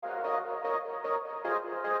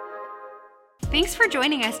Thanks for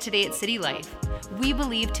joining us today at City Life. We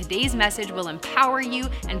believe today's message will empower you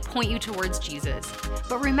and point you towards Jesus.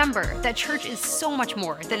 But remember that church is so much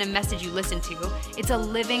more than a message you listen to. It's a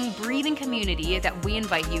living, breathing community that we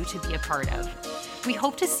invite you to be a part of. We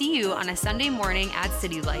hope to see you on a Sunday morning at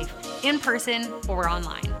City Life, in person or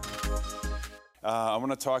online. I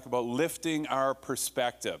want to talk about lifting our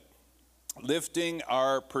perspective. Lifting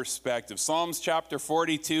our perspective. Psalms chapter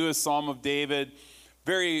 42 is Psalm of David.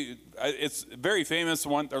 It's a very famous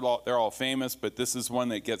one. They're all famous, but this is one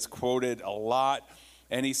that gets quoted a lot.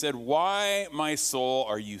 And he said, "Why, my soul,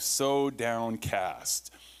 are you so downcast?"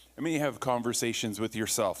 I mean, you have conversations with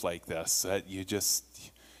yourself like this, that you're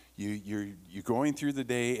going through the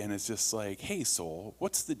day, and it's just like, "Hey, soul,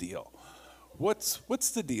 what's the deal?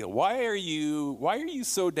 What's the deal? Why are you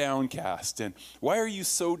so downcast, and why are you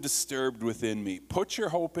so disturbed within me? Put your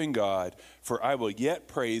hope in God, for I will yet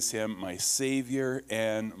praise him, my Savior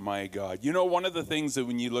and my God." You know, one of the things that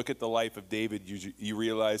when you look at the life of David, you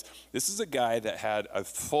realize this is a guy that had a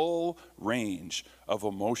full range of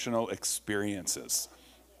emotional experiences.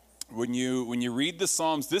 When you read the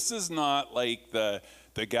Psalms, this is not like the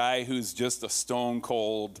guy who's just a stone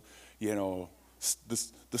cold,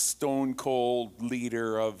 the stone cold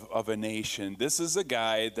leader of a nation. This is a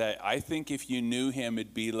guy that I think if you knew him,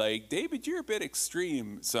 it'd be like, "David, you're a bit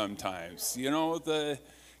extreme sometimes.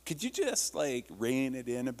 Could you just like rein it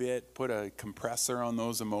in a bit, put a compressor on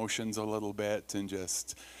those emotions a little bit, and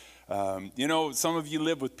just, some of you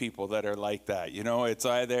live with people that are like that. It's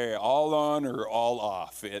either all on or all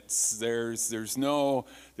off. There's no,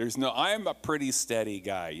 I'm a pretty steady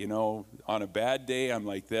guy. On a bad day, I'm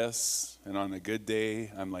like this, and on a good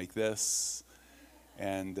day, I'm like this.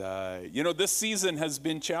 And, this season has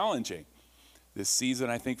been challenging. This season,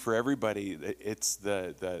 I think for everybody, it's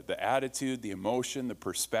the attitude, the emotion, the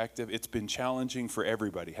perspective. It's been challenging for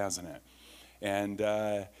everybody, hasn't it? And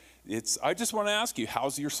I just want to ask you,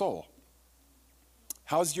 how's your soul?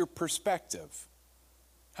 How's your perspective?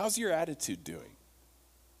 How's your attitude doing?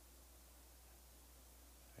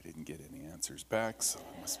 I didn't get any answers back, so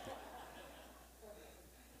it must be.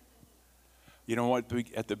 You know what?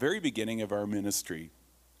 At the very beginning of our ministry,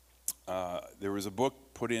 there was a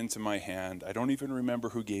book put into my hand. I don't even remember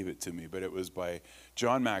who gave it to me, but it was by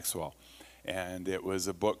John Maxwell. And it was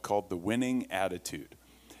a book called The Winning Attitude.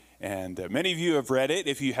 And many of you have read it.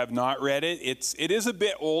 If you have not read it, it is a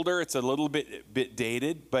bit older. It's a little bit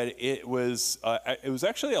dated, but it was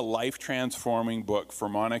actually a life-transforming book for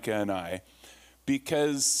Monica and I,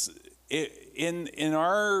 because the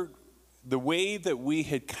way that we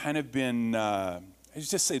had kind of been,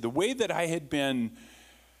 the way that I had been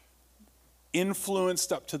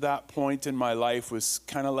influenced up to that point in my life was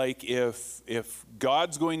kind of like if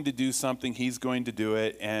God's going to do something, he's going to do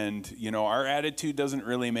it. And, our attitude doesn't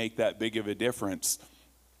really make that big of a difference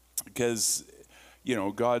because,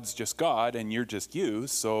 God's just God and you're just you.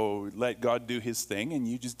 So let God do his thing and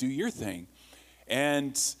you just do your thing.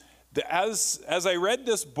 And as I read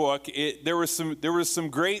this book, there was some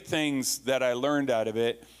great things that I learned out of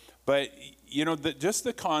it. But just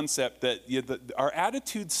the concept that our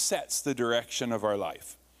attitude sets the direction of our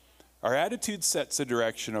life. Our attitude sets the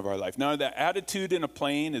direction of our life. Now, the attitude in a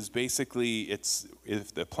plane is basically,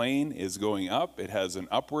 if the plane is going up, it has an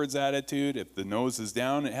upwards attitude. If the nose is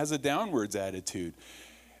down, it has a downwards attitude.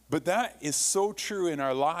 But that is so true in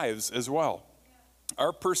our lives as well.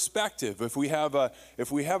 Our perspective, if we have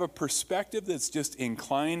a perspective that's just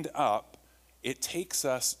inclined up, it takes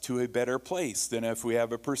us to a better place than if we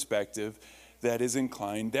have a perspective that is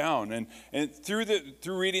inclined down. And through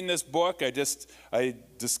reading this book, I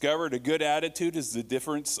discovered a good attitude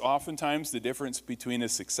is oftentimes the difference between a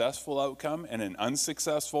successful outcome and an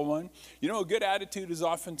unsuccessful one. A good attitude is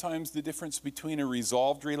oftentimes the difference between a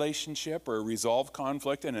resolved relationship or a resolved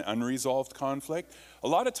conflict and an unresolved conflict. A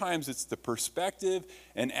lot of times it's the perspective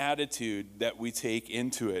and attitude that we take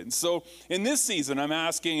into it. And so in this season, I'm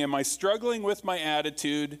asking, am I struggling with my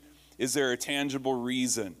attitude? Is there a tangible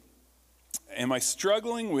reason? Am I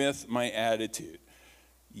struggling with my attitude?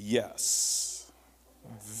 Yes,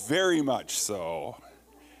 very much so.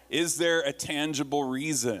 Is there a tangible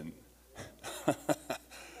reason?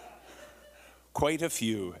 Quite a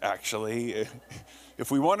few, actually.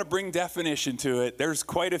 If we want to bring definition to it, there's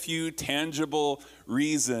quite a few tangible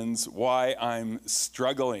reasons why I'm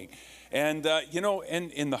struggling. And,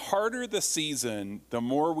 and in the harder the season, the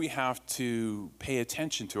more we have to pay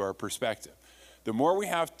attention to our perspective. The more we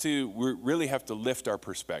really have to lift our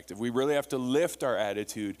perspective. We really have to lift our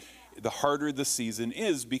attitude. The harder the season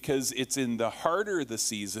is, because it's in the harder the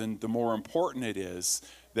season, the more important it is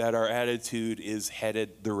that our attitude is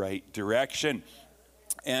headed the right direction.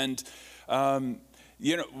 And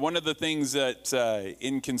One of the things that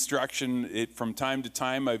in construction, from time to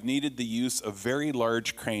time, I've needed the use of very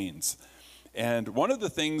large cranes. And one of the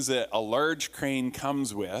things that a large crane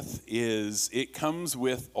comes with is it comes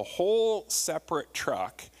with a whole separate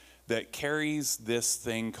truck that carries this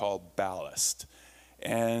thing called ballast.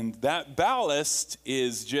 And that ballast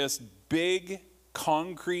is just big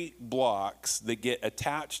concrete blocks that get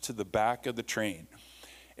attached to the back of the train.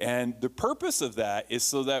 And the purpose of that is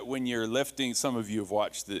so that when you're lifting, some of you have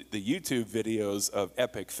watched the YouTube videos of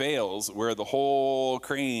epic fails where the whole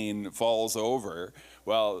crane falls over.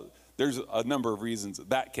 Well, there's a number of reasons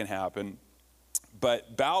that can happen.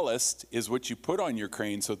 But ballast is what you put on your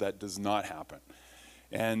crane so that does not happen.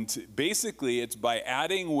 And basically, it's by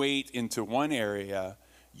adding weight into one area,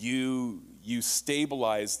 you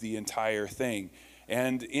stabilize the entire thing.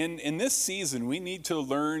 And in this season, we need to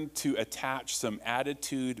learn to attach some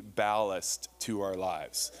attitude ballast to our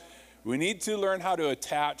lives. We need to learn how to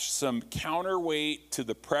attach some counterweight to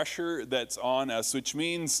the pressure that's on us, which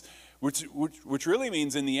really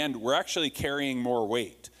means in the end, we're actually carrying more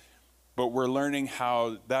weight. But we're learning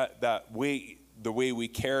how that weight, the way we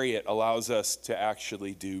carry it, allows us to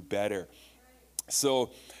actually do better.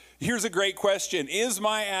 So here's a great question. Is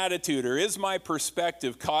my attitude or is my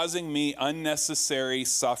perspective causing me unnecessary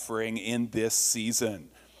suffering in this season?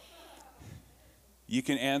 You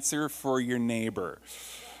can answer for your neighbor.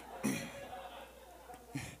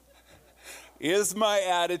 Is my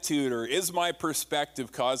attitude or is my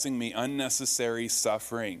perspective causing me unnecessary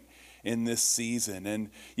suffering in this season? And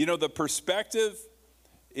the perspective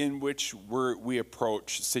in which we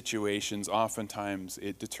approach situations, oftentimes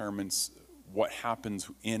it determines what happens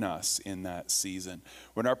in us in that season.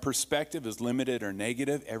 When our perspective is limited or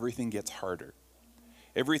negative, everything gets harder.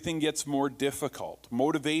 Everything gets more difficult.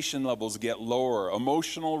 Motivation levels get lower.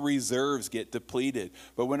 Emotional reserves get depleted.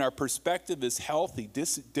 But when our perspective is healthy,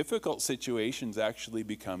 difficult situations actually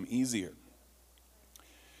become easier.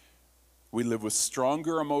 We live with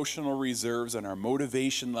stronger emotional reserves, and our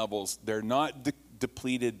motivation levels, they're not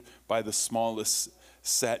depleted by the smallest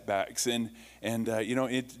setbacks. And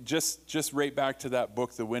it just right back to that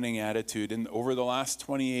book, The Winning Attitude. And over the last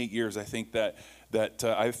 28 years, I think that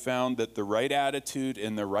I've found that the right attitude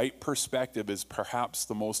and the right perspective is perhaps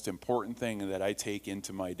the most important thing that I take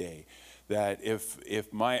into my day. That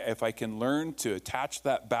if I can learn to attach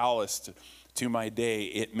that ballast to my day,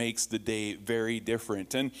 it makes the day very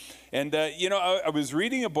different. And I was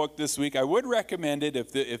reading a book this week. I would recommend it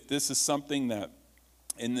if this is something that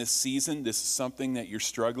in this season, this is something that you're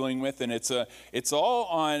struggling with, and the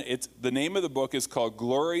name of the book is called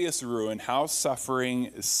Glorious Ruin: How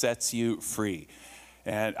Suffering Sets You Free.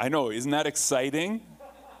 And I know, isn't that exciting?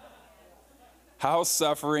 How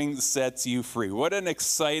suffering sets you free. What an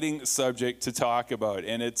exciting subject to talk about.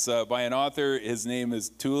 And it's by an author, his name is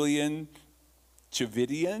Tullian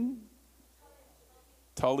Tchividjian.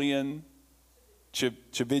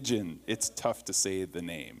 It's tough to say the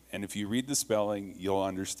name. And if you read the spelling, you'll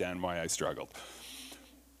understand why I struggled.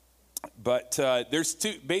 But there's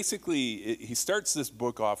two, basically, he starts this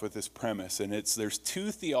book off with this premise, and there's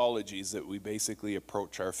two theologies that we basically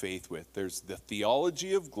approach our faith with. There's the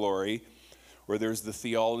theology of glory, or there's the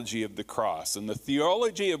theology of the cross. And the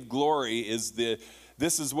theology of glory is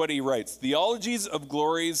this is what he writes: theologies of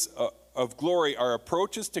glory are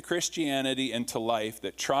approaches to Christianity and to life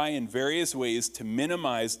that try in various ways to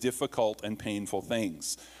minimize difficult and painful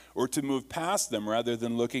things, or to move past them rather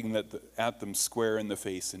than looking at them square in the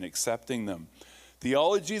face and accepting them.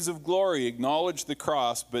 Theologies of glory acknowledge the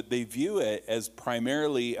cross, but they view it as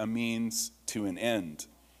primarily a means to an end.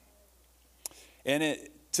 And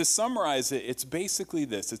to summarize it, it's basically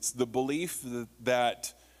this. It's the belief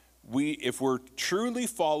that if we're truly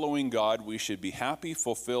following God, we should be happy,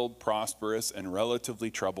 fulfilled, prosperous, and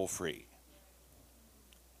relatively trouble-free.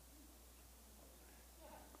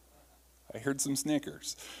 I heard some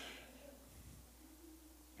snickers.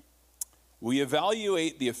 We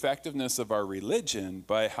evaluate the effectiveness of our religion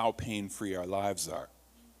by how pain-free our lives are.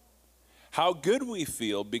 How good we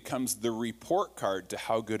feel becomes the report card to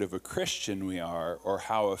how good of a Christian we are, or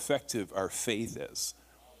how effective our faith is.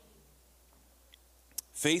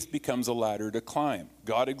 Faith becomes a ladder to climb.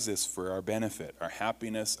 God exists for our benefit, our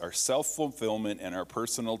happiness, our self-fulfillment, and our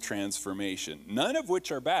personal transformation, none of which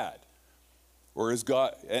are bad, or is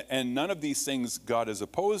God, and none of these things God is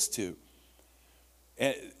opposed to.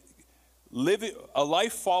 A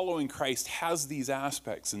life following Christ has these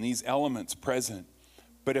aspects and these elements present.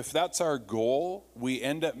 But if that's our goal, we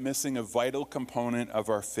end up missing a vital component of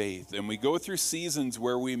our faith. And we go through seasons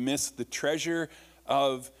where we miss the treasure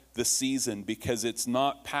of the season because it's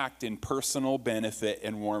not packed in personal benefit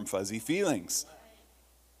and warm, fuzzy feelings.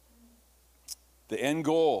 The end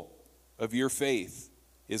goal of your faith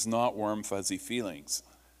is not warm, fuzzy feelings.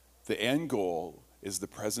 The end goal is the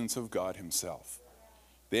presence of God himself.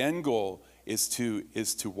 The end goal is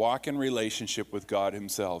to walk in relationship with God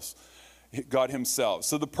himself.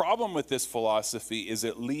 So the problem with this philosophy is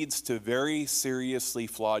it leads to very seriously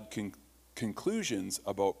flawed conclusions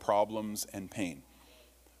about problems and pain.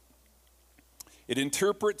 It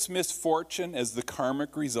interprets misfortune as the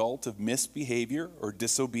karmic result of misbehavior or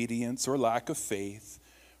disobedience or lack of faith,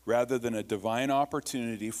 rather than a divine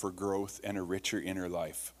opportunity for growth and a richer inner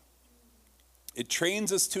life. It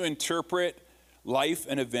trains us to interpret life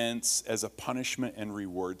and events as a punishment and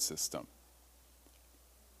reward system.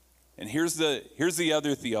 And here's the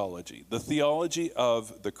other theology, the theology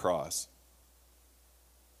of the cross.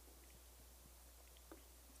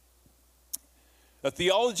 The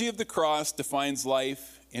theology of the cross defines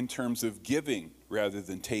life in terms of giving rather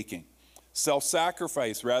than taking,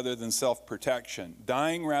 self-sacrifice rather than self-protection,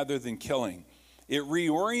 dying rather than killing. It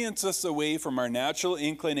reorients us away from our natural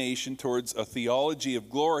inclination towards a theology of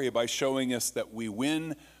glory by showing us that we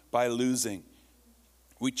win by losing.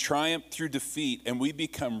 We triumph through defeat, and we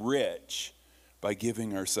become rich by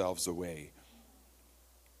giving ourselves away.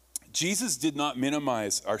 Jesus did not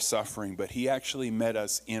minimize our suffering, but he actually met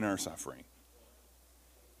us in our suffering.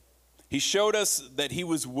 He showed us that he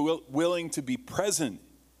was willing to be present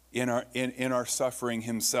in our suffering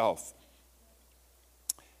himself.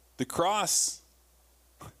 The cross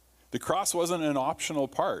wasn't an optional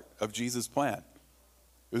part of Jesus' plan.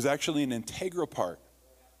 It was actually an integral part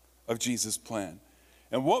of Jesus' plan.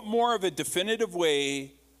 And what more of a definitive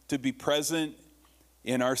way to be present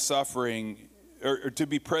in our suffering, or to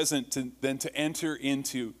be present than to enter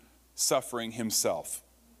into suffering himself?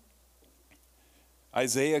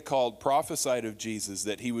 Isaiah prophesied of Jesus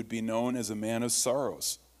that he would be known as a man of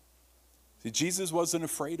sorrows. See, Jesus wasn't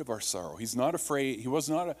afraid of our sorrow. He's not afraid. He was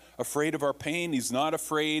not afraid of our pain. He's not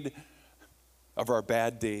afraid of our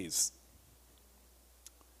bad days.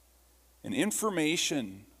 And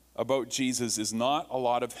information about Jesus is not a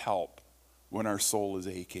lot of help when our soul is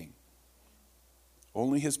aching.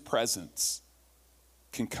 Only his presence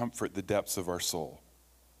can comfort the depths of our soul.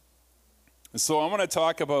 And so I want to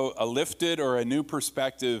talk about a lifted or a new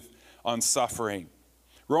perspective on suffering.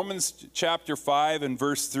 Romans chapter 5 and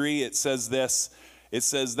verse 3, it says this. It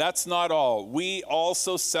says, "That's not all. We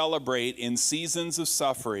also celebrate in seasons of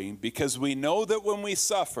suffering because we know that when we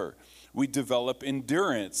suffer, we develop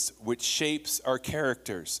endurance, which shapes our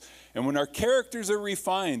characters. And when our characters are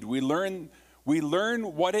refined, we learn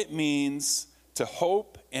what it means to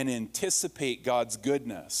hope and anticipate God's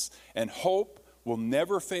goodness. And hope will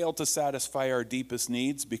never fail to satisfy our deepest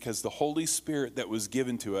needs because the Holy Spirit that was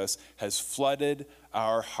given to us has flooded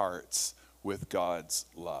our hearts with God's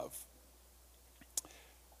love."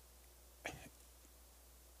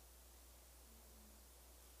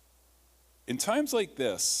 In times like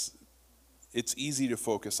this, it's easy to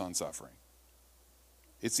focus on suffering.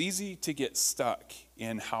 It's easy to get stuck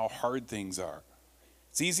in how hard things are.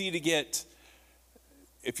 It's easy to get,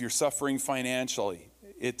 if you're suffering financially,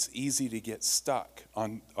 it's easy to get stuck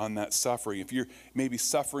on that suffering. If you're maybe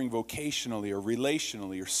suffering vocationally or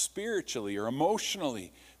relationally or spiritually or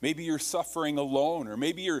emotionally, maybe you're suffering alone, or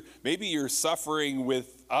maybe you're suffering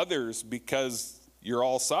with others because you're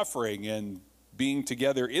all suffering and being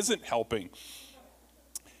together isn't helping.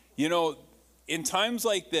 You know, in times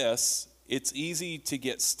like this, it's easy to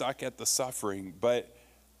get stuck at the suffering, but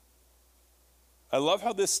I love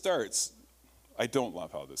how this starts. I don't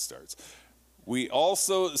love how this starts. We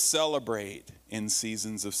also celebrate in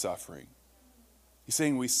seasons of suffering. He's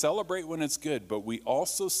saying we celebrate when it's good, but we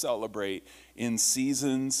also celebrate in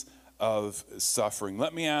seasons of suffering.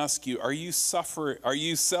 Let me ask you, are you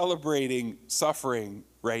celebrating suffering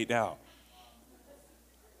right now?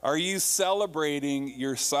 Are you celebrating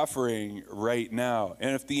your suffering right now?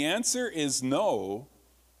 And if the answer is no,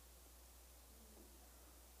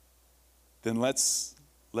 then let's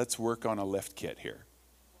work on a lift kit here.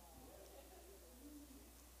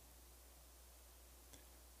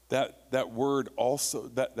 That word also,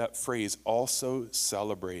 that phrase, also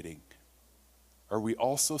celebrating. Are we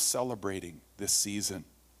also celebrating this season?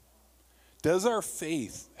 Does our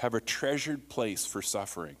faith have a treasured place for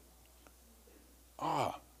suffering?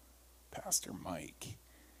 Pastor Mike,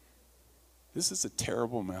 this is a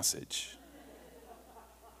terrible message.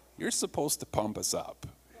 You're supposed to pump us up.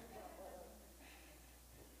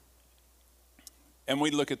 And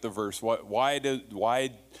we look at the verse. Why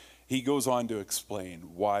he goes on to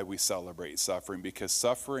explain why we celebrate suffering, because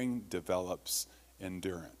suffering develops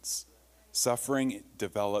endurance. Suffering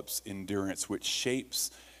develops endurance,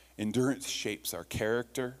 endurance shapes our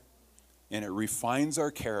character, and it refines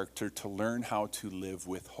our character to learn how to live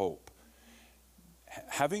with hope.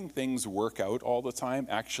 Having things work out all the time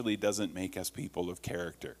actually doesn't make us people of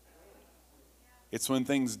character. It's when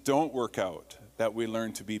things don't work out that we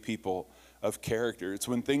learn to be people of character. It's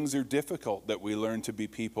when things are difficult that we learn to be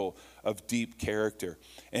people of deep character.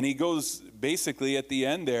 And he goes basically at the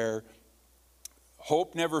end there,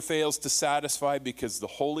 hope never fails to satisfy because the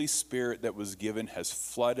Holy Spirit that was given has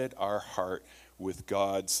flooded our heart with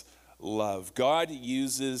God's love. God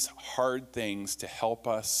uses hard things to help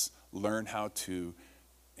us learn how to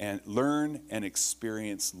learn and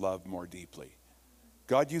experience love more deeply.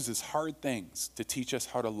 God uses hard things to teach us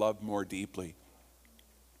how to love more deeply.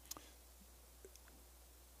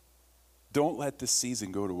 Don't let this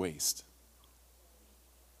season go to waste.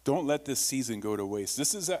 Don't let this season go to waste.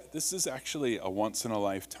 This is actually a once in a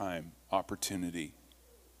lifetime opportunity.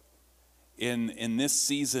 In this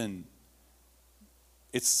season,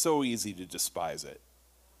 it's so easy to despise it.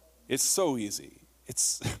 It's so easy.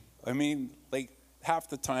 Like half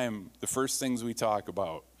the time, the first things we talk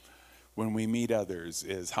about when we meet others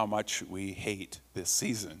is how much we hate this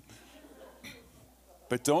season.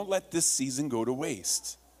 But don't let this season go to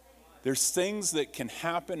waste. There's things that can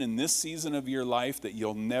happen in this season of your life that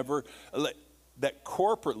that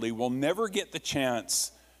corporately we'll never get the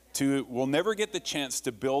chance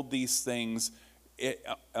to build these things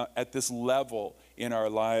at this level in our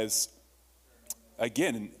lives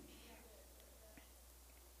again.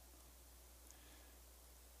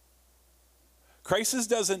 Crisis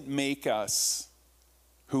doesn't make us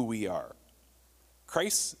who we are.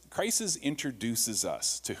 Crisis introduces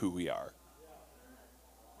us to who we are.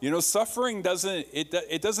 Suffering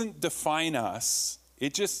doesn't define us.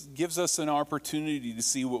 It just gives us an opportunity to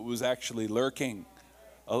see what was actually lurking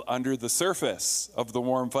under the surface of the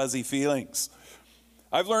warm, fuzzy feelings.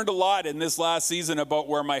 I've learned a lot in this last season about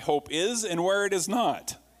where my hope is and where it is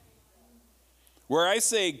not. Where I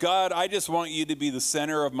say, God, I just want you to be the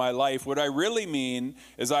center of my life, what I really mean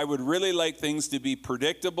is I would really like things to be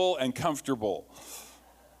predictable and comfortable.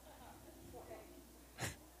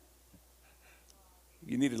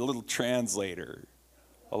 You need a little translator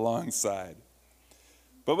alongside.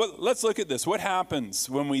 But let's look at this. What happens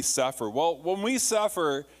when we suffer? Well, when we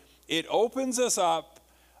suffer, it opens us up,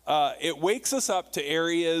 it wakes us up to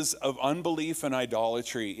areas of unbelief and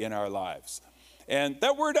idolatry in our lives. And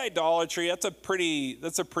that word idolatry, that's a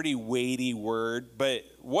pretty weighty word, but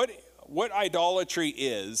what idolatry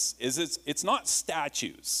is it's not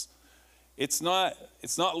statues. It's not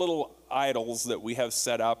little idols that we have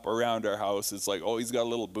set up around our house. It's like, oh, he's got a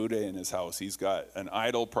little Buddha in his house. He's got an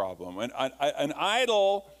idol problem. An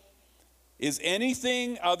idol is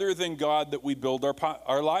anything other than God that we build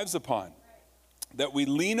our lives upon, that we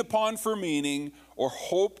lean upon for meaning or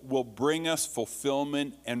hope will bring us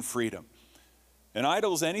fulfillment and freedom. An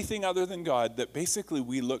idol is anything other than God that basically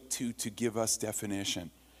we look to give us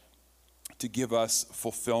definition, to give us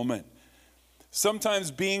fulfillment.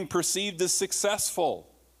 Sometimes being perceived as successful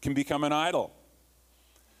can become an idol.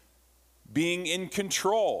 Being in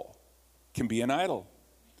control can be an idol.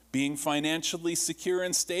 Being financially secure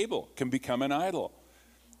and stable can become an idol.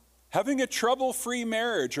 Having a trouble-free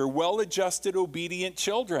marriage or well-adjusted, obedient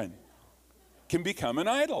children can become an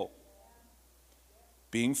idol.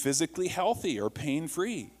 Being physically healthy or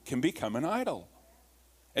pain-free can become an idol.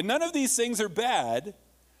 And none of these things are bad,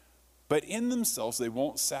 but in themselves, they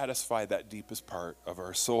won't satisfy that deepest part of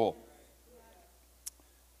our soul.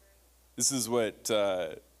 This is what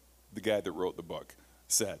the guy that wrote the book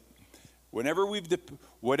said. Whenever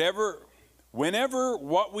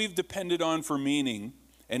what we've depended on for meaning,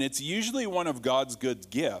 and it's usually one of God's good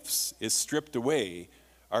gifts, is stripped away,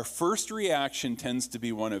 our first reaction tends to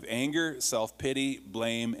be one of anger, self-pity,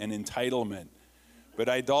 blame, and entitlement. But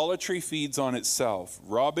idolatry feeds on itself,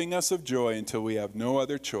 robbing us of joy until we have no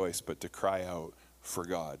other choice but to cry out for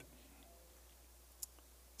God.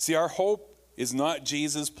 See, our hope is not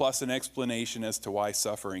Jesus plus an explanation as to why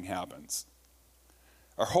suffering happens.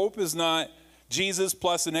 Our hope is not Jesus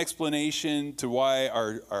plus an explanation to why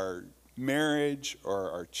our marriage or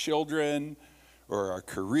our children or our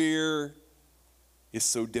career is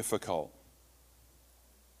so difficult.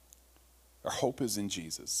 Our hope is in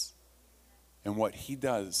Jesus and what he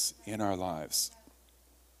does in our lives.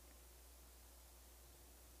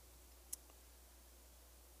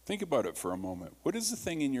 Think about it for a moment. What is the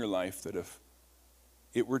thing in your life that if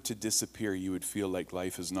it were to disappear, you would feel like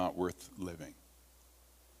life is not worth living?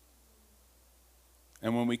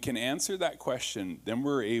 And when we can answer that question, then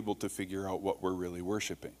we're able to figure out what we're really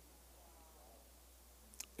worshiping.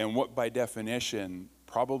 and what by definition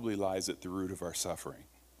probably lies at the root of our suffering.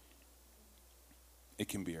 It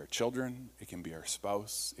can be our children, it can be our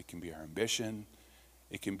spouse, it can be our ambition,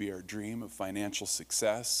 it can be our dream of financial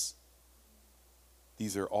success.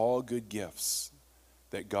 These are all good gifts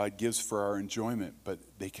that God gives for our enjoyment, but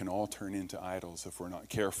they can all turn into idols if we're not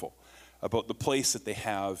careful about the place that they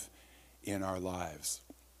have in our lives.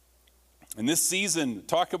 And this season,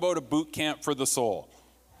 talk about a boot camp for the soul.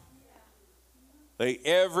 Like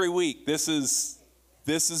every week, this is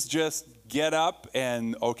just get up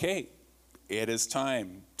and okay, it is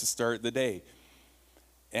time to start the day.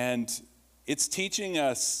 And it's teaching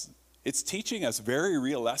us very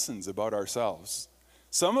real lessons about ourselves.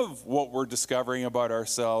 Some of what we're discovering about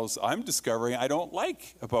ourselves, I'm discovering I don't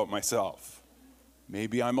like about myself.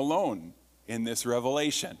 Maybe I'm alone in this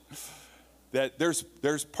revelation. That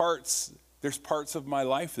there's parts of my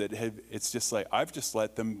life that it's just like I've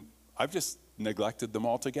just neglected them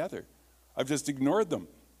altogether. I've just ignored them.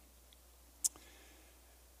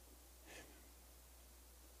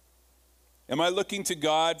 Am I looking to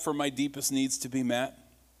God for my deepest needs to be met?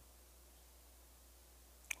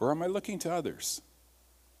 Or am I looking to others?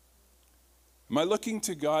 Am I looking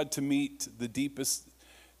to God to meet the deepest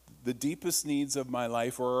needs of my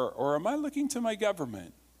life, or am I looking to my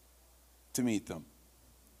government to meet them?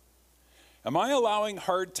 Am I allowing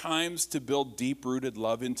hard times to build deep-rooted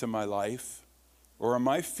love into my life, or am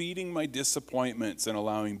I feeding my disappointments and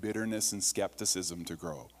allowing bitterness and skepticism to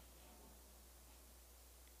grow?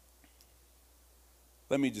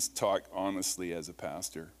 Let me just talk honestly as a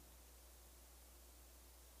pastor.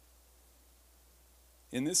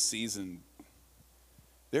 In this season,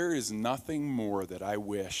 there is nothing more that I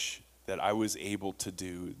wish that I was able to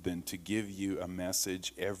do than to give you a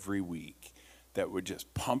message every week that would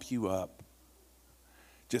just pump you up,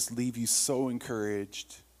 just leave you so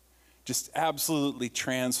encouraged, just absolutely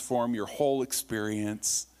transform your whole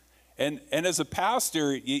experience. And as a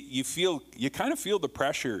pastor, you kind of feel the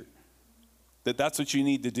pressure that that's what you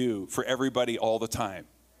need to do for everybody all the time.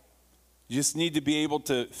 You just need to be able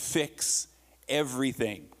to fix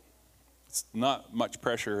everything. It's not much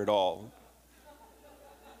pressure at all.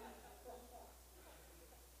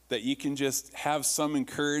 That you can just have some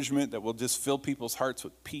encouragement that will just fill people's hearts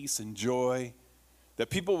with peace and joy.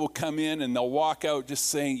 That people will come in and they'll walk out just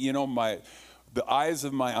saying, the eyes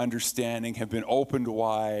of my understanding have been opened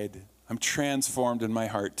wide. I'm transformed in my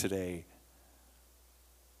heart today.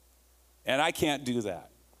 And I can't do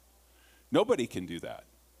that. Nobody can do that.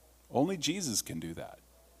 Only Jesus can do that.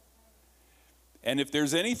 And if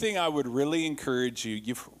there's anything I would really encourage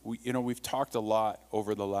you, we've talked a lot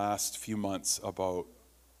over the last few months about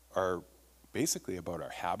our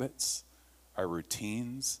habits, our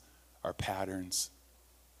routines, our patterns.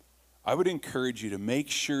 I would encourage you to make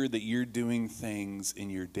sure that you're doing things in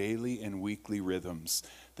your daily and weekly rhythms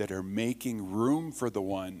that are making room for the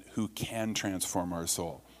one who can transform our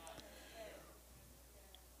soul.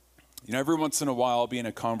 Every once in a while I'll be in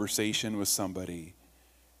a conversation with somebody,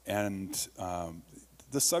 and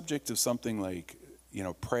the subject of something like,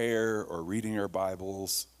 prayer or reading our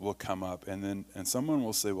Bibles will come up, and someone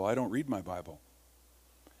will say, well, I don't read my Bible.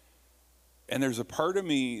 And there's a part of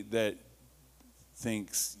me that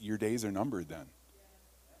thinks your days are numbered then.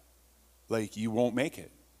 Like you won't make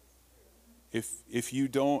it. If you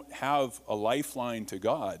don't have a lifeline to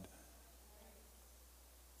God,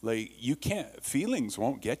 like you can't, feelings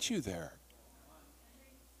won't get you there.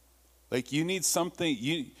 Like you need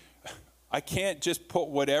something, I can't just put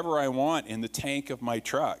whatever I want in the tank of my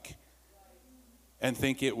truck and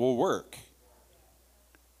think it will work.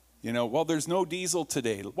 Well, there's no diesel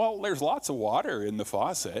today. Well, there's lots of water in the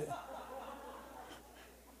faucet.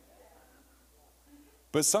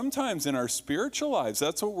 But sometimes in our spiritual lives,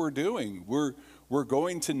 that's what we're doing. We're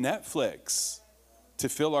going to Netflix to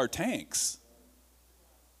fill our tanks.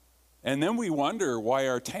 And then we wonder why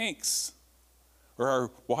our tanks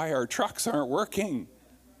or why our trucks aren't working.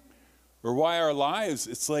 Or why our lives,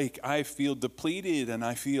 it's like I feel depleted and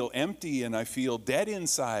I feel empty and I feel dead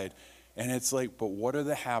inside. And it's like, but what are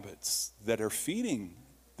the habits that are feeding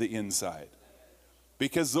the inside?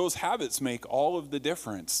 Because those habits make all of the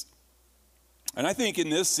difference. And I think in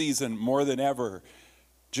this season, more than ever,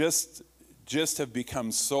 just have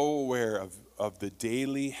become so aware of the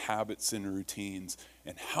daily habits and routines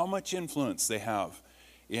and how much influence they have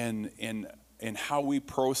in how we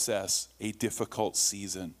process a difficult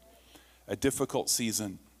season.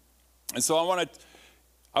 And so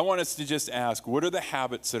I want us to just ask, what are the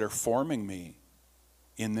habits that are forming me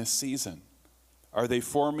in this season? Are they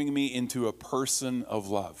forming me into a person of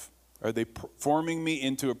love? Are they forming me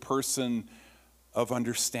into a person of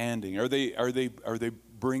understanding? Are they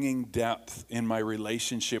bringing depth in my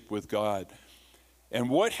relationship with God? And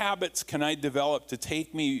what habits can I develop to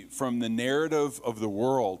take me from the narrative of the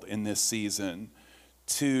world in this season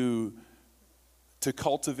to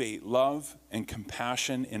cultivate love and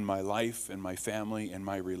compassion in my life and my family and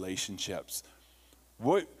my relationships?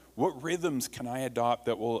 What rhythms can I adopt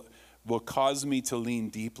that will cause me to lean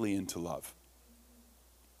deeply into love?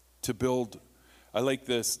 To build, I like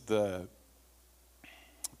this, the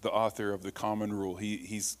author of The Common Rule,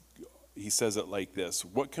 he says it like this: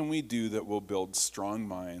 what can we do that will build strong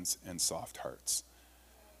minds and soft hearts?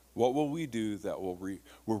 What will we do that will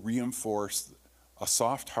reinforce a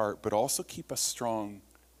soft heart, but also keep us strong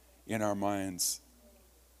in our minds?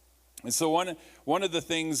 And so one of the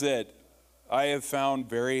things that I have found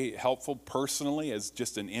very helpful personally as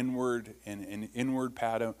just an inward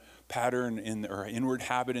pattern or inward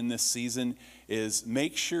habit in this season is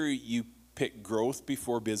make sure you pick growth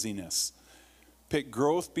before busyness. Pick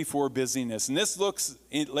growth before busyness. And this looks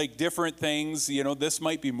like different things. You know, this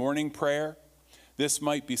might be morning prayer. This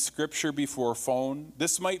might be scripture before phone.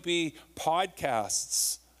 This might be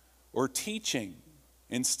podcasts or teaching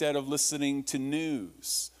instead of listening to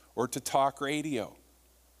news or to talk radio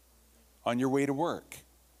on your way to work.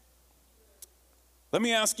 Let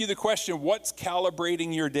me ask you the question, what's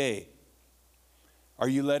calibrating your day? Are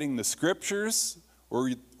you letting the scriptures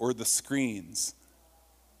or the screens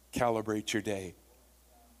calibrate your day?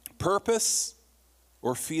 Purpose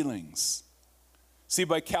or feelings? See,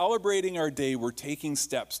 by calibrating our day, we're taking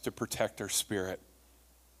steps to protect our spirit.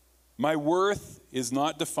 My worth is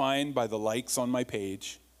not defined by the likes on my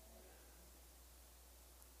page.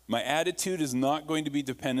 My attitude is not going to be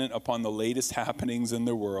dependent upon the latest happenings in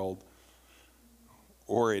the world,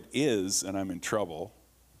 or it is, and I'm in trouble.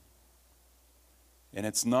 And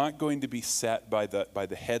it's not going to be set by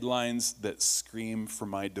the headlines that scream for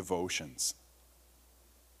my devotions.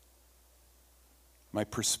 My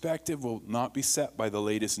perspective will not be set by the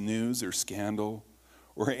latest news or scandal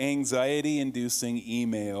or anxiety-inducing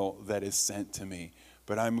email that is sent to me.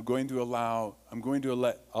 But I'm going to allow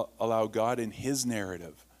God in His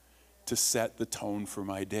narrative to set the tone for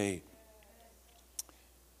my day.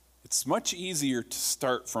 It's much easier to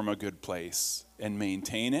start from a good place and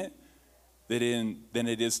maintain it than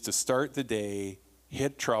it is to start the day,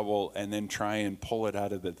 hit trouble, and then try and pull it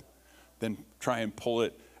out of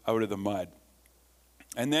the mud.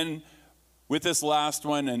 And then with this last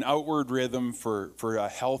one, an outward rhythm for a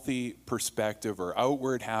healthy perspective or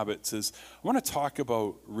outward habits is I want to talk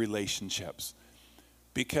about relationships,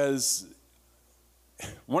 because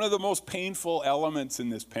one of the most painful elements in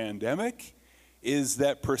this pandemic is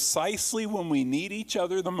that precisely when we need each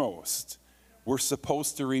other the most, we're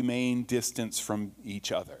supposed to remain distant from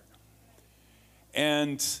each other.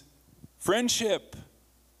 And friendship,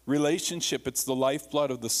 relationship, it's the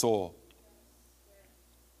lifeblood of the soul.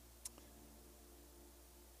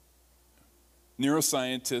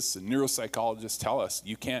 Neuroscientists and neuropsychologists tell us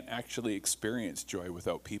you can't actually experience joy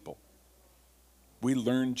without people. We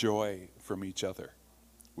learn joy from each other.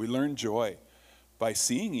 We learn joy by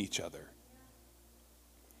seeing each other.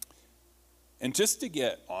 And just to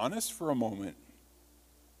get honest for a moment,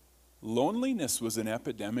 loneliness was an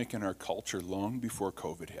epidemic in our culture long before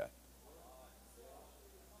COVID hit.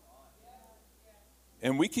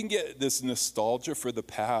 And we can get this nostalgia for the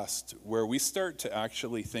past where we start to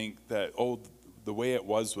actually think that, the way it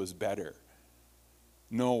was better.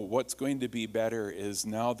 No, what's going to be better is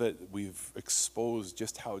now that we've exposed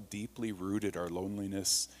just how deeply rooted our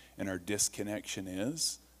loneliness and our disconnection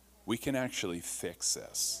is, we can actually fix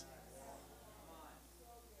this.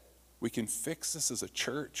 We can fix this as a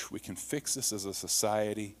church. We can fix this as a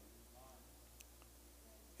society.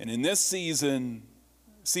 And in this season,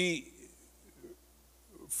 see,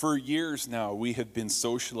 for years now, we have been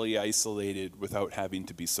socially isolated without having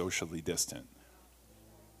to be socially distant.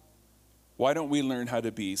 Why don't we learn how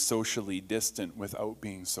to be socially distant without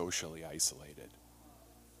being socially isolated?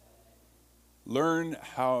 Learn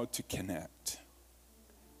how to connect.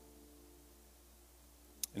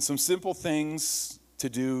 And some simple things to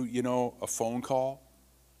do, a phone call.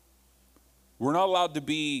 We're not allowed to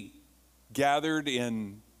be gathered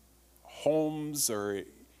in homes or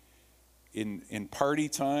in party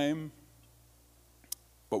time,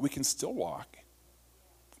 but we can still walk.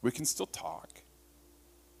 We can still talk.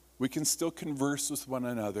 We can still converse with one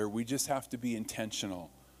another. We just have to be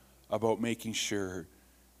intentional about making sure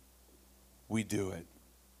we do it.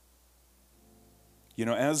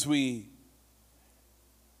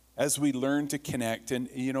 As we learn to connect, and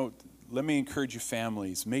let me encourage you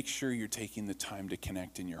families, make sure you're taking the time to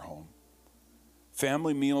connect in your home.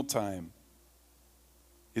 Family meal time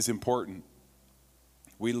is important.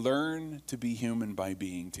 We learn to be human by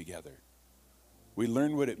being together. We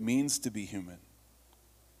learn what it means to be human.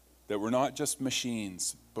 That we're not just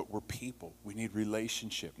machines, but we're people. We need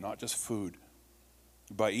relationship, not just food.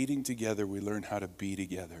 By eating together, we learn how to be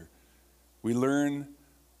together. We learn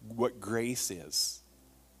what grace is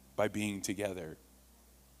by being together.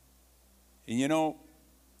 And you know,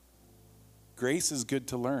 grace is good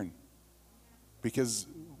to learn because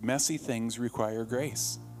messy things require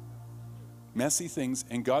grace. Messy things,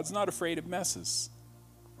 and God's not afraid of messes.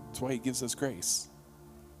 That's why he gives us grace.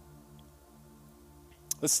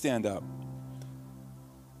 Let's stand up.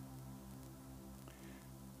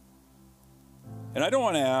 And I don't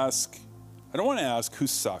want to ask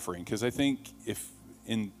who's suffering, because I think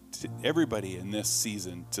everybody in this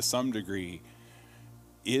season to some degree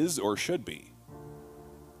is or should be.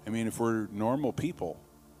 I mean, if we're normal people,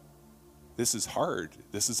 this is hard.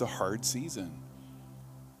 This is a hard season.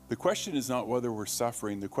 The question is not whether we're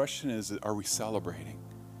suffering. The question is, are we celebrating?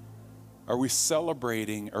 Are we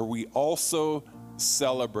celebrating? Are we also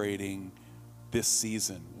celebrating this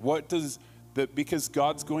season? Because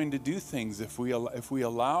God's going to do things if we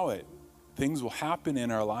allow it. Things will happen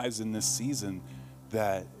in our lives in this season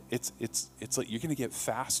that it's like you're going to get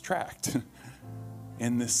fast-tracked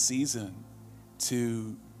in this season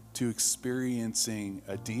to experiencing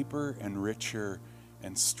a deeper and richer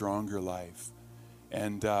and stronger life.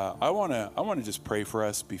 And I want to just pray for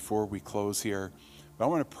us before we close here. I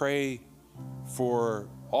want to pray for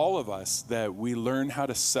all of us that we learn how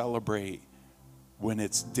to celebrate when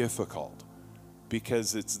it's difficult,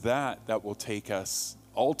 because it's that will take us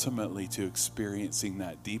ultimately to experiencing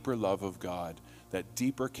that deeper love of God, that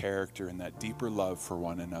deeper character, and that deeper love for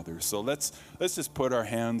one another. So let's just put our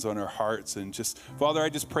hands on our hearts and just, Father, I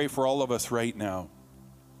just pray for all of us right now,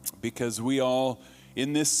 because we all,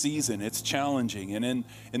 in this season, it's challenging. And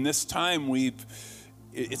in this time,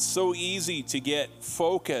 it's so easy to get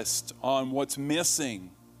focused on what's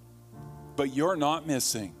missing, but you're not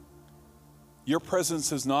missing. Your presence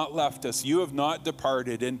has not left us. You have not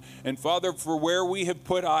departed. And Father, for where we have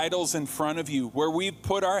put idols in front of you, where we've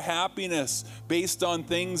put our happiness based on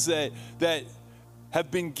things that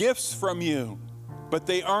have been gifts from you, but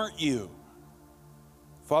they aren't you.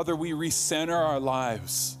 Father, we recenter our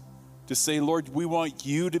lives to say, Lord, we want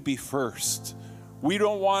you to be first. We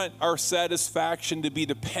don't want our satisfaction to be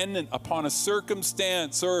dependent upon a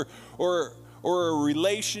circumstance or a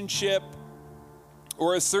relationship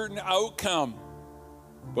or a certain outcome.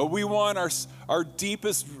 But we want our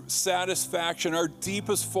deepest satisfaction, our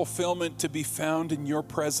deepest fulfillment to be found in your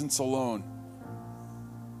presence alone.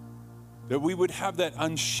 That we would have that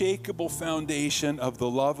unshakable foundation of the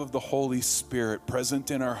love of the Holy Spirit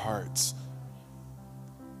present in our hearts.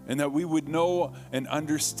 And that we would know and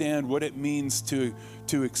understand what it means to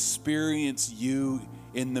experience you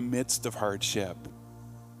in the midst of hardship.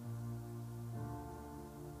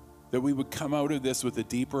 That we would come out of this with a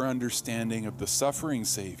deeper understanding of the suffering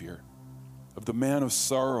Savior, of the man of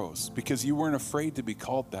sorrows, because you weren't afraid to be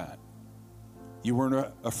called that. You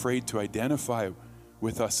weren't afraid to identify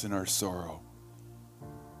with us in our sorrow.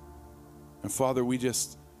 And Father, we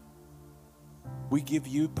give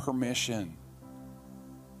you permission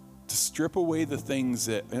to strip away the things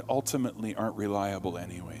that ultimately aren't reliable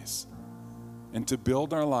anyways, and to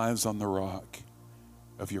build our lives on the rock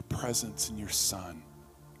of your presence and your Son.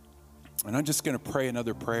 And I'm just going to pray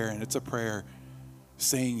another prayer, and it's a prayer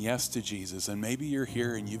saying yes to Jesus. And maybe you're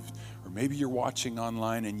here or maybe you're watching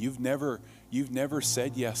online and you've never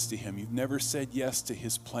said yes to him. You've never said yes to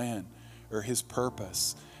his plan or his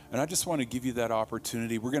purpose. And I just want to give you that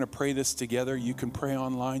opportunity. We're going to pray this together. You can pray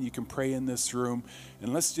online, you can pray in this room,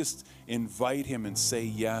 and let's just invite him and say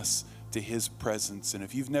yes to his presence. And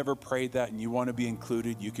if you've never prayed that and you want to be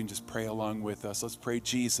included, you can just pray along with us. Let's pray.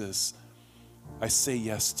 Jesus, I say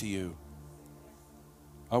yes to you.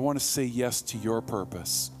 I want to say yes to your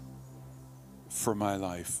purpose for my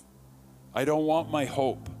life. I don't want my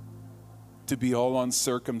hope to be all on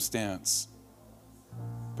circumstance,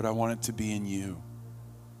 but I want it to be in you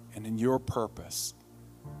and in your purpose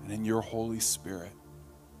and in your Holy Spirit.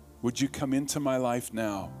 Would you come into my life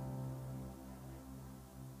now?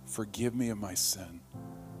 Forgive me of my sin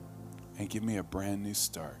and give me a brand new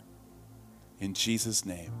start. In Jesus'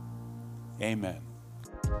 name, amen.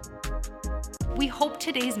 We hope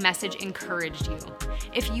today's message encouraged you.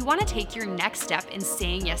 If you want to take your next step in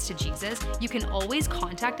saying yes to Jesus, you can always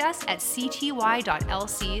contact us at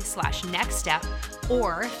cty.lc/nextstep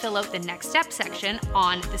or fill out the next step section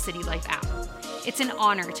on the City Life app. It's an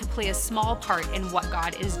honor to play a small part in what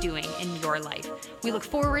God is doing in your life. We look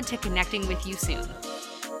forward to connecting with you soon.